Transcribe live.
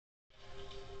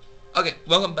Okay,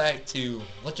 welcome back to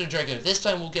Legend of Dragoon. This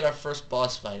time we'll get our first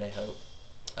boss fight, I hope.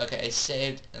 Okay, I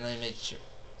saved and I made sure.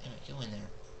 Damn it, go in there.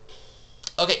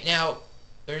 Okay, now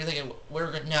you're thinking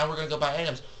we're gonna go buy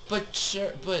items, but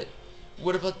sure, but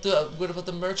what about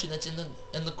the merchant that's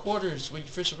in the quarters when you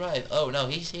first arrive? Oh no,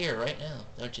 he's here right now.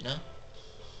 Don't you know?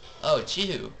 Oh, it's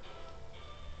you.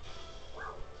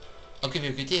 I'll give you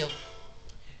a good deal.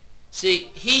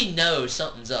 See, he knows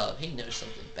something's up. He knows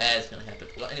something bad's gonna happen.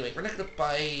 Well, anyway, we're not gonna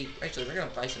buy. Actually, we're gonna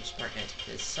buy some smart knights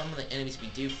because some of the enemies we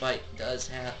do fight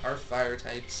are fire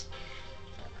types.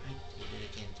 I did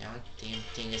it again. God damn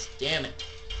dingus, damn it!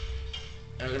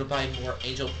 And we're gonna buy more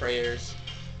angel prayers.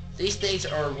 These things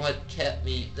are what kept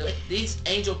me. These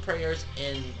angel prayers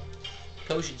and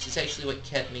potions is actually what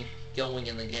kept me going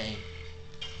in the game.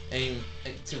 And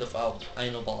to the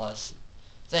final boss.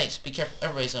 Thanks. Be careful.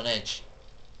 Everybody's on edge.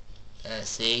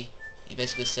 See? He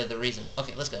basically said the reason.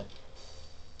 Okay, let's go.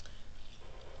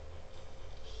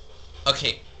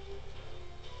 Okay.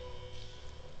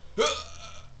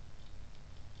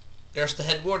 There's the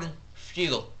head warden,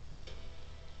 Fugel.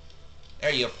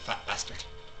 There you fat bastard.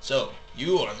 So,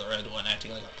 you are the red one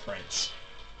acting like a prince.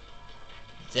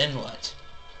 Then what?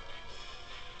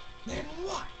 Then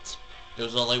what?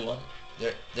 There's only one.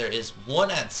 There is one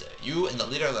answer. You and the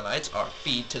leader of the knights are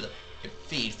feed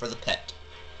for the pet.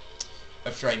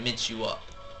 After I mince you up.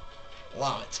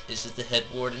 Allow it. This is the head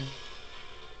warden.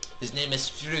 His name is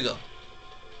Fugel.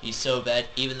 He's so bad,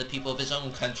 even the people of his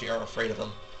own country are afraid of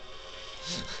him.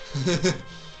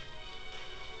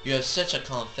 You have such a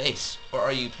calm face, or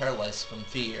are you paralyzed from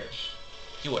fear?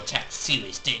 You attacked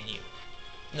Sealy's, didn't you?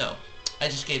 No, I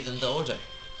just gave them the order.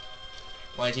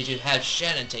 Why did you have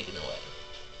Shannon taken away?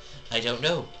 I don't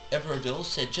know. Emperor Bill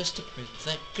said just to bring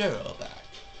that girl back.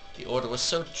 The order was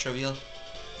so trivial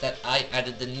that I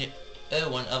added the new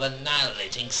one of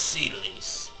annihilating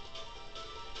Sealy's.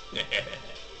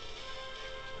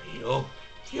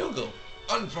 Fugel,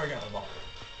 unforgettable.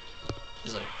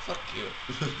 He's like, fuck you.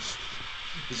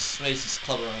 He just sways his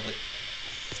club around like,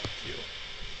 fuck you.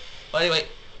 But anyway,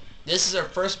 this is our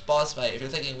first boss fight. If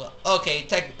you're thinking, well, okay,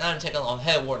 I'm taking along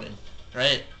head warden,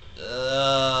 right?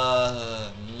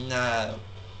 No.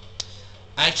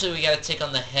 Actually, we gotta take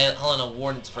on the Hellena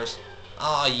wardens first.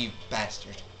 Aw, you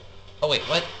bastard. Oh, wait,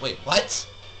 what? Wait, what?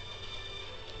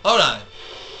 Hold on.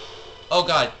 Oh,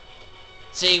 God.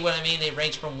 See what I mean? They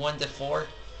range from 1 to 4?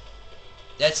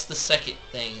 That's the second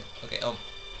thing. Okay,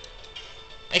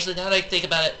 actually, now that I think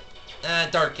about it,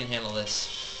 Dark can handle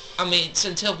this. I mean, it's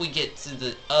until we get to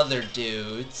the other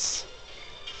dudes.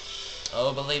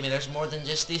 Oh, believe me, there's more than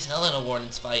just these Hellena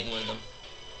wardens fighting with them.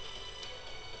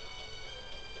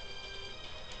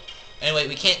 Anyway,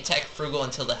 we can't attack Fugel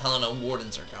until the Hellena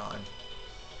wardens are gone.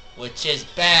 Which is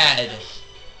bad.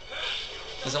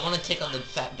 Because I want to take on the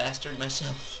fat bastard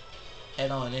myself.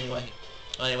 Head on, anyway.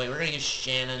 Well, anyway, we're going to use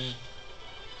Shannon. And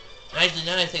actually,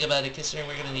 now that I think about it, considering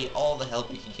we're going to need all the help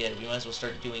we can get, we might as well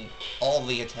start doing all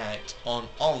the attacks on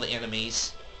all the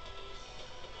enemies.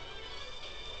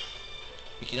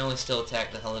 We can only still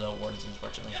attack the Hellena wardens,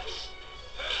 unfortunately.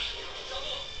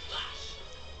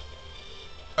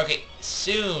 Okay,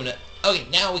 soon. Okay,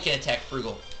 now we can attack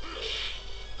Fugel.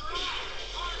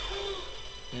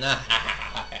 Nah.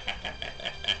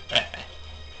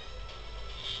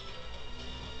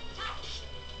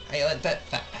 Hey, let that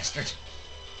fat bastard.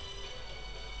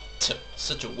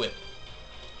 Such a whip.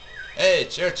 Hey,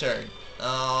 it's your turn.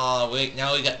 Now we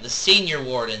got the senior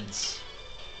wardens.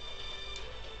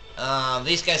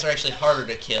 These guys are actually harder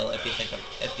to kill if you think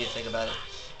about it.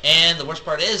 And the worst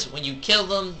part is, when you kill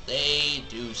them, they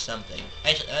do something.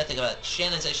 Actually, I think about it,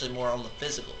 Shannon's actually more on the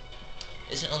physical.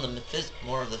 Isn't on the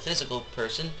more of the physical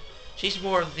person. She's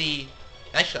more of the.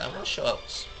 Actually, I'm gonna show up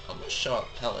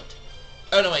Pellet.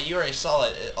 Oh no, wait, you already saw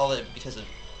it. All it because of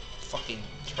fucking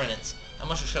Trinets. I'm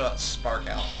gonna show out Spark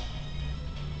out.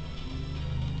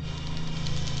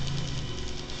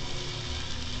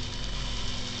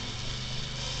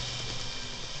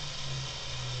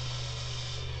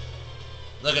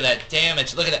 Look at that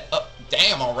damage. Look at that. Oh,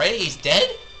 damn, already? He's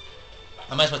dead?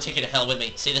 I might as well take you to hell with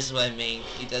me. See, this is what I mean.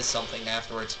 He does something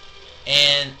afterwards.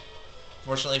 And,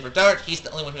 fortunately for Dart, he's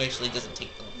the only one who actually doesn't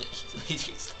take the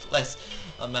less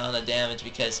amount of damage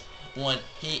because, one,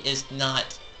 he's a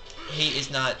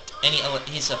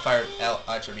fire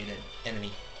attributed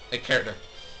enemy. A character.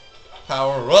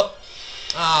 Power up.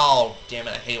 Oh, damn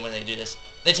it, I hate when they do this.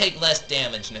 They take less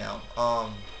damage now.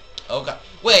 Oh god.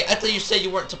 Wait, I thought you said you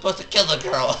weren't supposed to kill the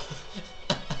girl.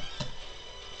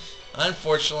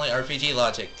 Unfortunately, RPG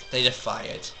logic. They defy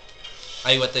it.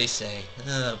 I what they say.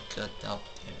 Oh god, oh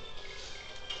damn it.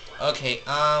 Okay,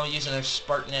 I'm using our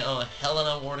Spartan on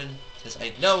Hellena Warden, because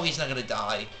I know he's not gonna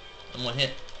die in one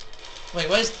hit. Wait,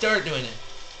 why is Dart doing it?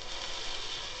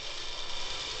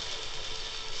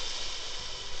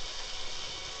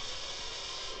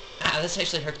 Ah, this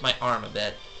actually hurts my arm a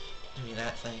bit. Give me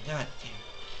that thing. God damn.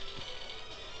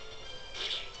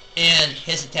 And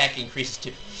his attack increases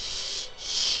too.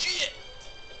 Shit!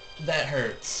 That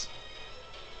hurts.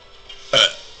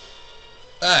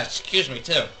 Excuse me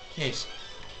too. Jeez.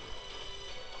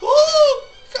 Oh,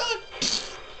 God.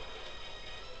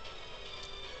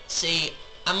 See,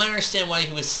 I might understand why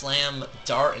he would slam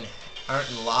Dart and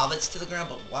Lavitz to the ground,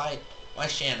 but why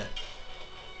Shannon?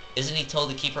 Isn't he told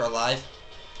to keep her alive?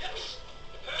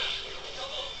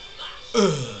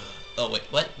 Oh wait,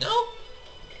 what? No?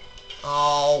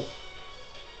 Oh,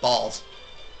 balls.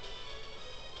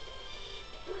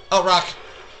 Oh, rock.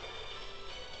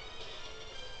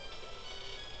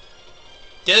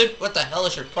 Dude, what the hell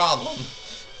is your problem?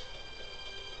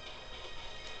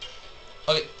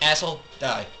 Okay, asshole,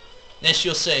 die. Then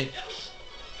she'll say,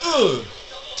 ugh,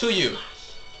 to you.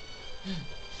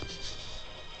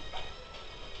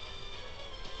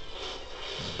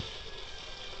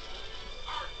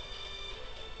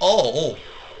 Oh,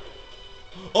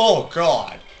 oh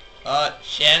God.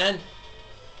 Shannon?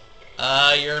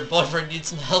 Your boyfriend needs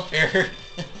some help here.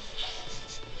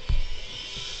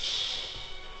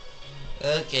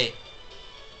 Okay.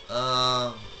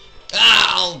 Ow!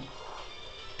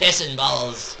 Pissing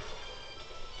balls.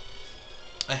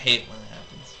 I hate when that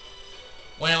happens.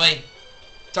 Well, anyway,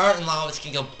 Dart and Lavitz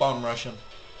can go bomb rush him.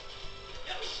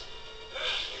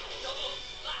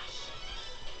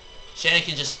 Shannon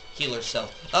can just heal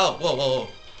herself. Oh, whoa, whoa, whoa.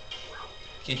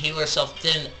 Can heal herself,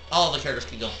 then all the characters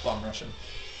can go bomb rush him.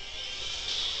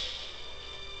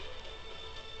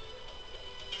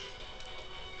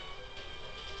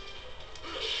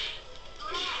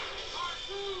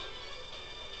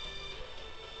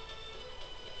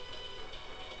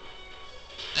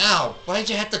 Ow! Why'd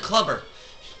you have to club her?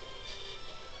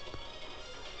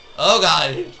 Oh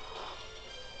God!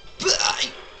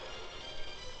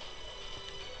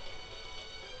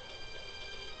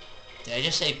 Did I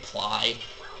just say ply?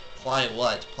 Ply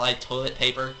what? Ply toilet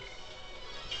paper?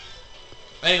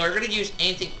 Anyway, we're gonna use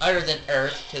anything other than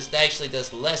Earth, because that actually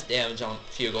does less damage on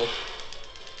Fugal.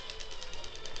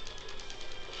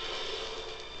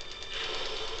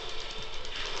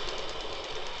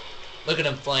 Look at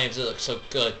them flames, they look so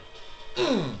good.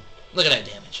 Look at that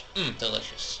damage.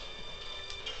 Delicious.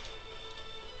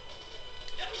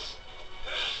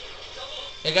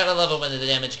 I gotta love it when the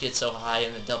damage gets so high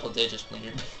in the double digits when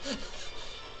you're...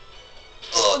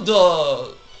 Oh,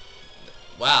 duh!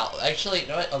 Wow, actually, you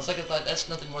know what? On second thought, that's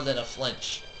nothing more than a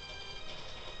flinch.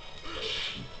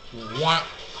 What?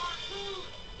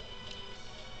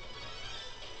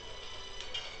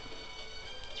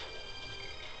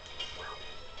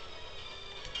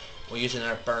 We're using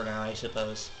our burner, I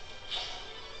suppose.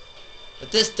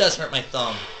 But this does hurt my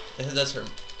thumb. This does hurt.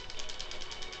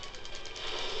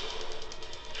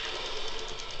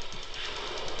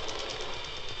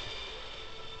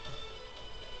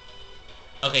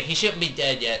 Okay, he shouldn't be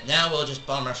dead yet. Now we'll just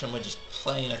bomb rush him with just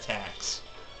plain attacks.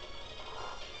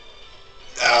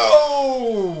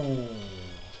 No!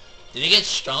 Did he get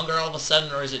stronger all of a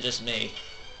sudden, or is it just me?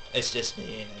 It's just me,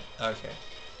 ain't it? Okay.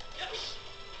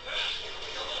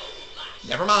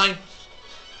 Never mind.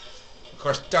 Of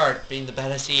course, Dart, being the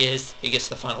badass he is, he gets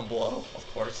the final blow,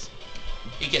 of course.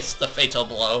 He gets the fatal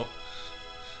blow.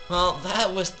 Well,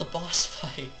 that was the boss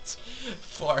fight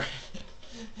for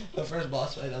the first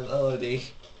boss fight of LOD.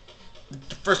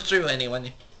 The first true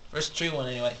anyway. First true one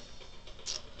anyway.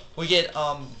 We get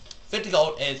 50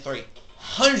 gold and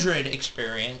 300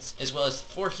 experience, as well as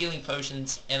 4 healing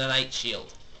potions and a night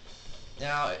shield.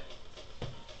 Now,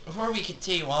 before we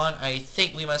continue on, I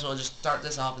think we might as well just start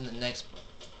this off in the next,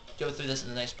 go through this in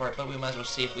the next part, but we might as well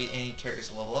see if we any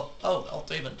characters level up. Oh, all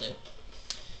 3 of them do.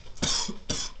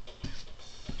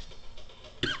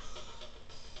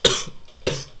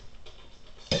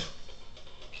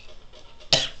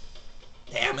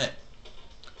 Damn it.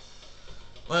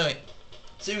 Well, anyway,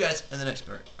 see you guys in the next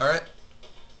part, alright?